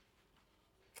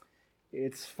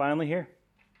It's finally here.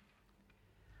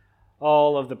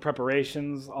 All of the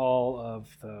preparations, all of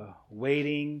the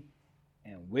waiting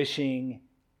and wishing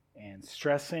and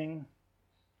stressing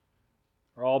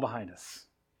are all behind us.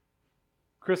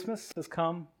 Christmas has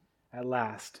come at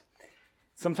last.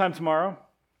 Sometime tomorrow,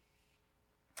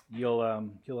 you'll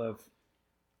have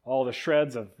all the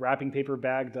shreds of wrapping paper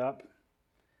bagged up.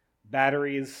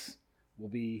 Batteries will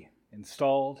be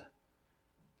installed.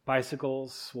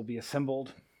 Bicycles will be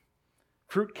assembled.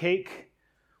 Fruit cake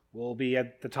will be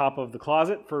at the top of the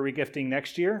closet for regifting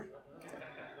next year.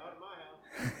 Not in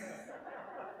my house.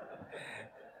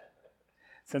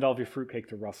 Send all of your fruitcake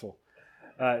to Russell.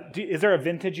 Is there a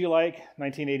vintage you like?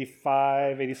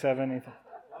 1985, 87? It's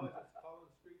Collins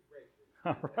Street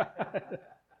Racing. All right.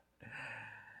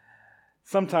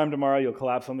 Sometime tomorrow you'll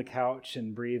collapse on the couch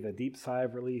and breathe a deep sigh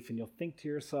of relief, and you'll think to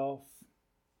yourself,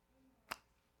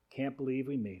 can't believe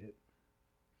we made it.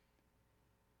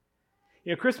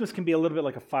 You know, Christmas can be a little bit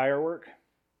like a firework.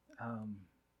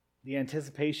 The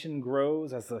anticipation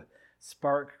grows as the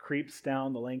spark creeps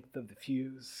down the length of the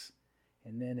fuse.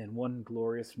 And then in one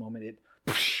glorious moment, it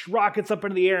rockets up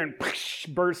into the air and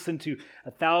bursts into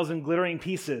 1,000 glittering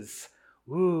pieces.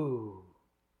 Woo!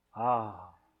 Ah.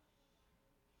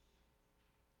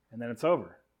 And then it's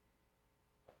over.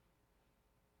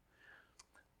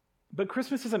 But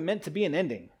Christmas isn't meant to be an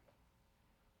ending.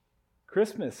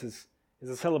 Christmas is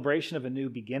a celebration of a new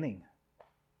beginning.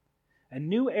 A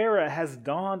new era has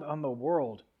dawned on the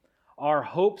world. Our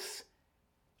hopes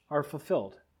are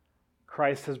fulfilled.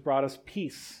 Christ has brought us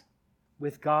peace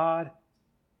with God,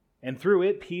 and through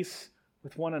it, peace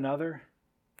with one another.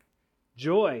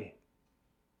 Joy,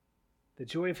 the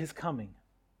joy of his coming,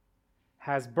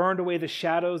 has burned away the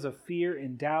shadows of fear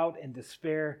and doubt and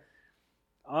despair,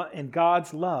 and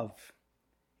God's love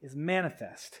is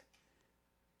manifest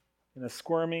in a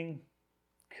squirming,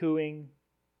 cooing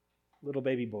little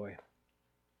baby boy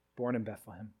born in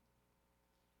Bethlehem.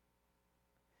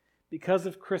 Because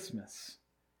of Christmas,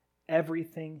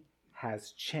 everything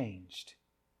has changed,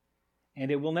 and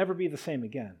it will never be the same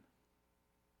again.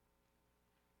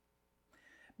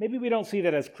 Maybe we don't see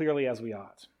that as clearly as we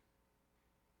ought.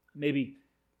 Maybe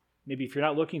if you're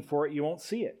not looking for it, you won't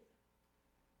see it.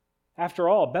 After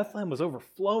all, Bethlehem was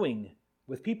overflowing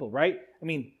with people, right? I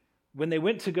mean, when they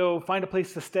went to go find a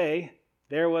place to stay,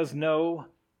 there was no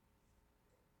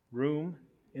room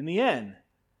in the inn,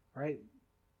 right?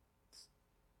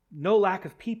 No lack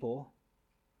of people.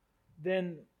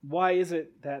 Then why is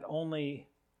it that only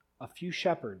a few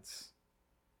shepherds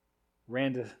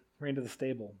ran to the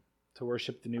stable to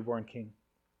worship the newborn king?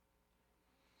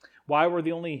 Why were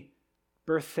the only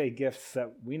birthday gifts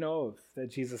that we know of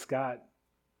that Jesus got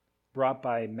brought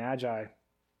by magi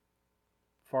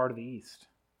far to the east?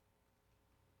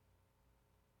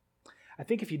 I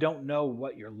think if you don't know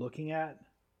what you're looking at,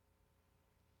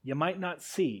 you might not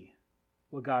see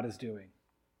what God is doing.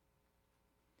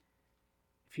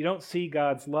 If you don't see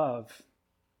God's love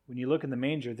when you look in the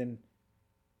manger, then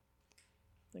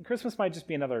Christmas might just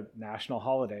be another national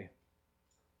holiday.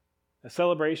 A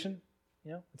celebration,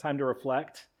 a time to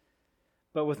reflect,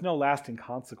 but with no lasting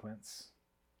consequence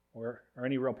or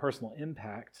any real personal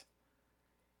impact.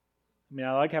 I mean,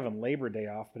 I like having Labor Day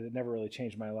off, but it never really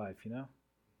changed my life, If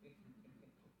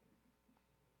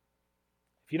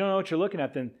you don't know what you're looking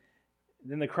at, then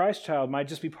the Christ child might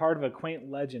just be part of a quaint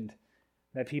legend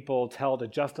that people tell to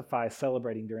justify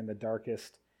celebrating during the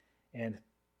darkest and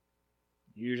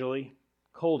usually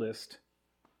coldest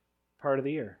part of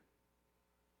the year.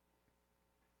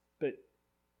 But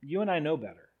you and I know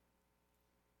better.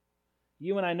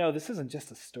 You and I know this isn't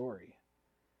just a story.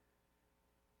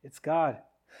 It's God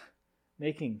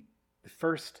making the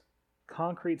first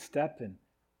concrete step in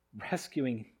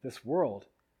rescuing this world.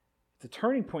 It's a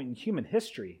turning point in human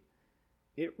history.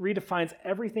 It redefines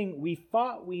everything we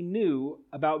thought we knew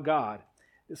about God.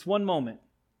 This one moment,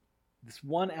 this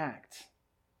one act,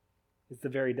 is the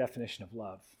very definition of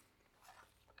love.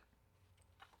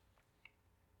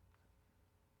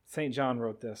 St. John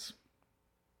wrote this.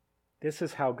 This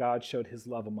is how God showed his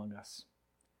love among us.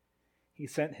 He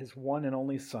sent his one and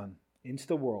only Son into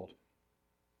the world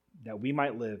that we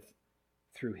might live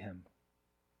through him.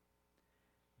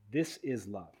 This is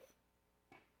love.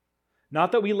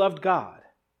 Not that we loved God,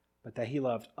 but that he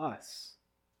loved us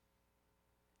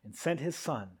and sent his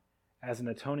Son as an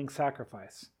atoning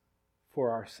sacrifice for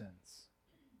our sins.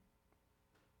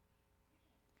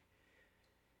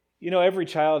 Every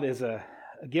child is a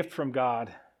gift from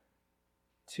God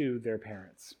to their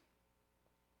parents.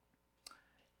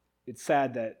 It's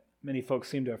sad that many folks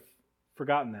seem to have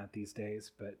forgotten that these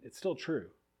days, but it's still true.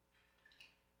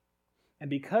 And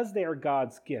because they are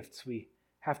God's gifts, we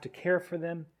have to care for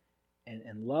them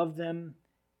and love them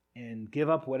and give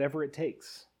up whatever it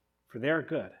takes for their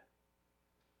good.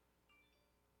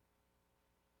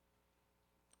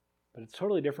 But it's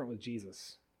totally different with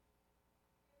Jesus.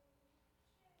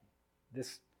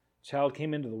 This child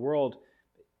came into the world.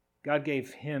 God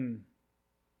gave him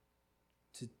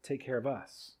to take care of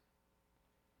us.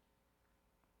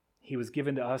 He was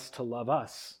given to us to love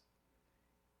us,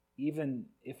 even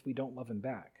if we don't love him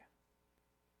back.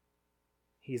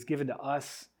 He's given to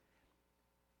us,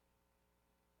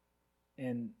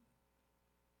 and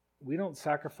we don't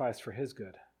sacrifice for his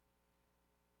good.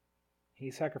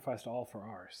 He sacrificed all for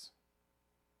ours.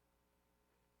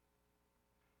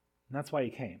 And that's why he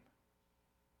came.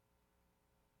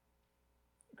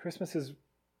 Christmas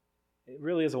it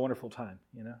really is a wonderful time,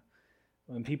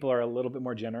 when people are a little bit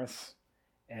more generous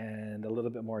and a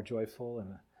little bit more joyful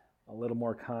and a little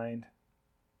more kind.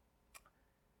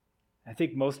 I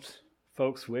think most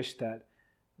folks wish that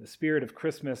the spirit of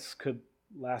Christmas could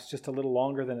last just a little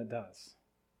longer than it does.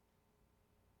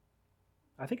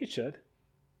 I think it should.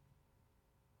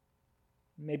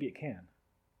 Maybe it can.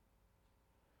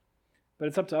 But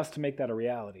it's up to us to make that a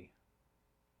reality.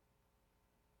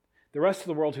 The rest of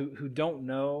the world who don't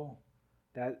know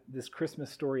that this Christmas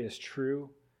story is true,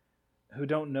 who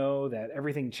don't know that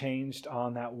everything changed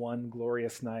on that one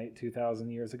glorious night 2,000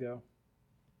 years ago,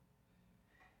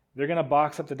 they're going to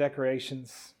box up the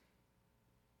decorations,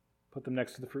 put them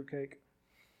next to the fruitcake,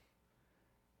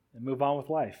 and move on with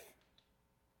life.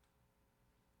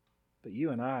 But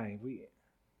you and I,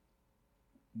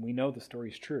 we know the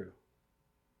story's true.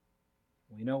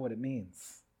 We know what it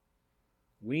means.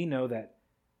 We know that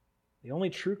the only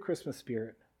true Christmas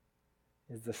spirit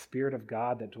is the Spirit of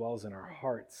God that dwells in our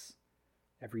hearts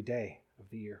every day of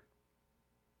the year.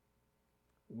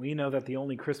 We know that the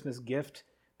only Christmas gift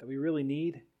that we really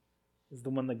need is the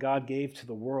one that God gave to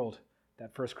the world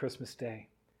that first Christmas day.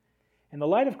 And the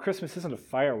light of Christmas isn't a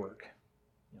firework,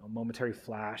 a momentary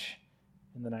flash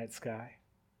in the night sky.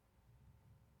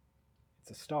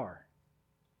 It's a star,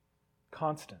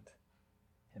 constant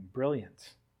and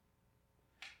brilliant,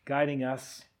 guiding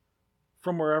us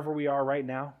from wherever we are right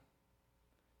now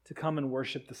to come and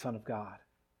worship the Son of God,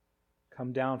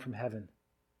 come down from heaven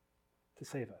to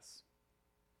save us.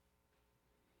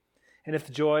 And if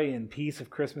the joy and peace of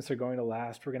Christmas are going to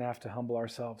last, we're going to have to humble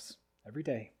ourselves every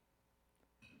day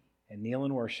and kneel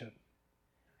and worship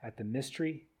at the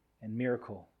mystery and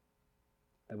miracle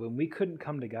that when we couldn't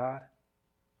come to God,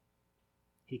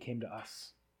 he came to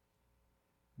us.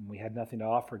 When we had nothing to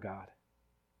offer God,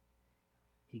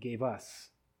 he gave us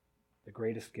the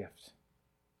greatest gift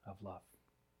of love.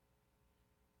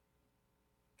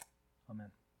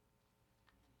 Amen.